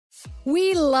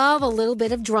We love a little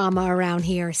bit of drama around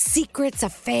here. Secrets,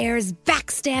 affairs,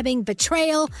 backstabbing,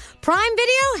 betrayal. Prime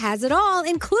Video has it all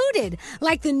included,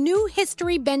 like the new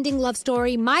history-bending love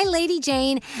story, My Lady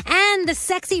Jane, and the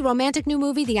sexy romantic new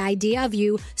movie, The Idea of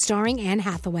You, starring Anne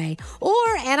Hathaway. Or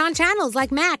add-on channels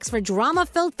like Max for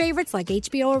drama-filled favorites like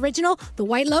HBO original, The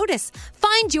White Lotus.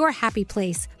 Find your happy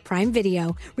place. Prime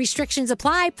Video. Restrictions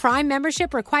apply. Prime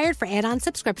membership required for add-on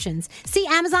subscriptions. See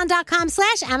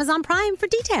Amazon.com/Amazon Prime for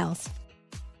details.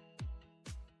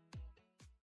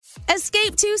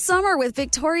 Escape to summer with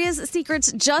Victoria's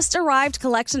Secret's just arrived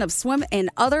collection of swim and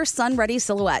other sun-ready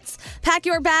silhouettes. Pack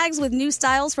your bags with new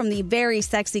styles from the Very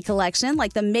Sexy collection,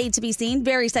 like the made-to-be-seen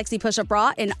Very Sexy push-up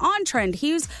bra in on-trend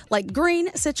hues like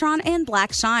green, citron, and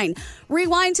black shine.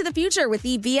 Rewind to the future with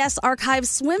the VS Archive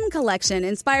swim collection,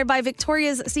 inspired by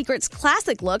Victoria's Secret's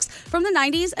classic looks from the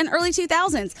 90s and early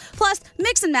 2000s. Plus,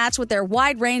 mix and match with their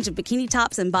wide range of bikini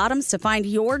tops and bottoms to find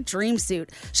your dream suit.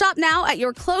 Shop now at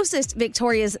your closest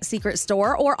Victoria's Secret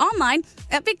store or online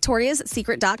at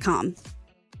victoriassecret.com.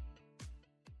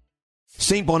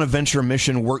 St. Bonaventure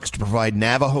Mission works to provide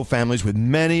Navajo families with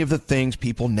many of the things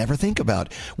people never think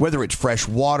about. Whether it's fresh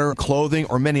water, clothing,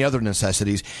 or many other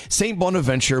necessities, St.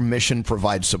 Bonaventure Mission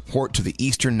provides support to the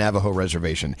Eastern Navajo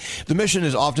Reservation. The mission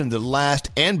is often the last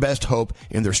and best hope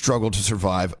in their struggle to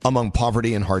survive among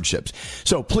poverty and hardships.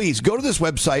 So please go to this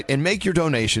website and make your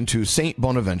donation to St.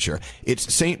 Bonaventure. It's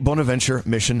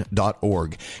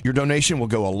stbonaventuremission.org. Your donation will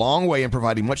go a long way in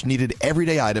providing much needed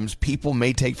everyday items people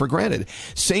may take for granted.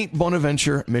 St. Bonaventuremission.org.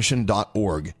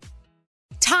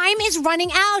 Time is running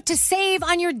out to save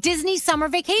on your Disney summer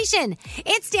vacation.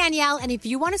 It's Danielle, and if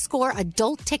you want to score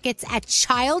adult tickets at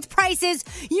child prices,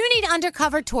 you need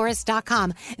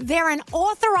UndercoverTourist.com. They're an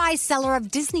authorized seller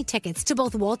of Disney tickets to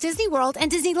both Walt Disney World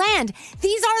and Disneyland.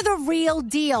 These are the real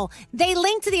deal. They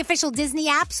link to the official Disney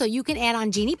app so you can add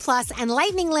on Genie Plus and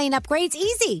Lightning Lane upgrades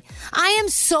easy. I am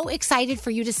so excited for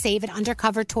you to save at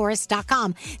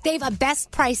UndercoverTourist.com. They have a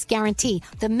best price guarantee.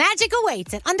 The magic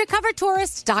awaits at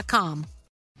UndercoverTourist.com.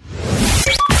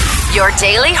 Your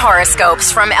daily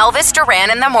horoscopes from Elvis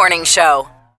Duran in the Morning Show.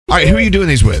 All right, who are you doing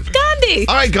these with? Gandhi.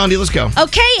 All right, Gandhi, let's go.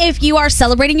 Okay, if you are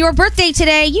celebrating your birthday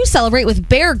today, you celebrate with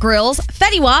Bear Grylls,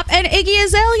 Fetty Wap, and Iggy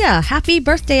Azalea. Happy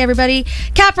birthday, everybody.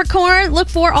 Capricorn, look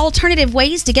for alternative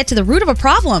ways to get to the root of a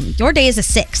problem. Your day is a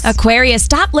 6. Aquarius,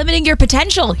 stop limiting your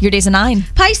potential. Your day's a 9.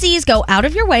 Pisces, go out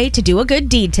of your way to do a good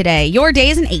deed today. Your day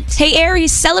is an 8. Hey,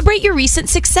 Aries, celebrate your recent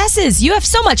successes. You have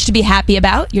so much to be happy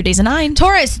about. Your day's a 9.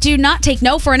 Taurus, do not take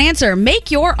no for an answer. Make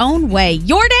your own way.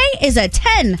 Your day is a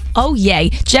 10. Oh,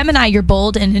 yay. Gemini, your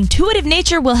bold and intuitive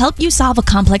nature will help you solve a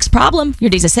complex problem. Your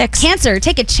day's a 6. Cancer,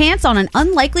 take a chance on an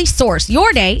unlikely source.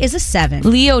 Your day is a 7.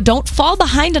 Leo, don't fall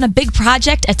behind on a big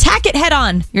project. Attack it head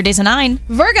on. Your day's a 9.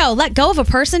 Virgo, let go of a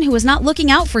person who is not looking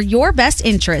out for your best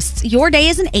interests. Your day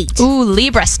is an 8. Ooh,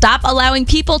 Libra, stop allowing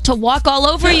people to walk all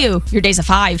over you. Your day's a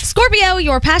 5. Scorpio,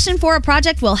 your passion for a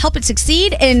project will help it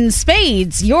succeed in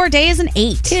spades. Your day is an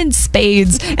 8. In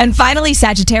spades. And finally,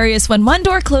 Sagittarius, when one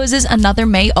door closes, another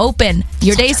may open.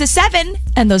 Your day's a 7.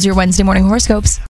 And those are your Wednesday morning horoscopes.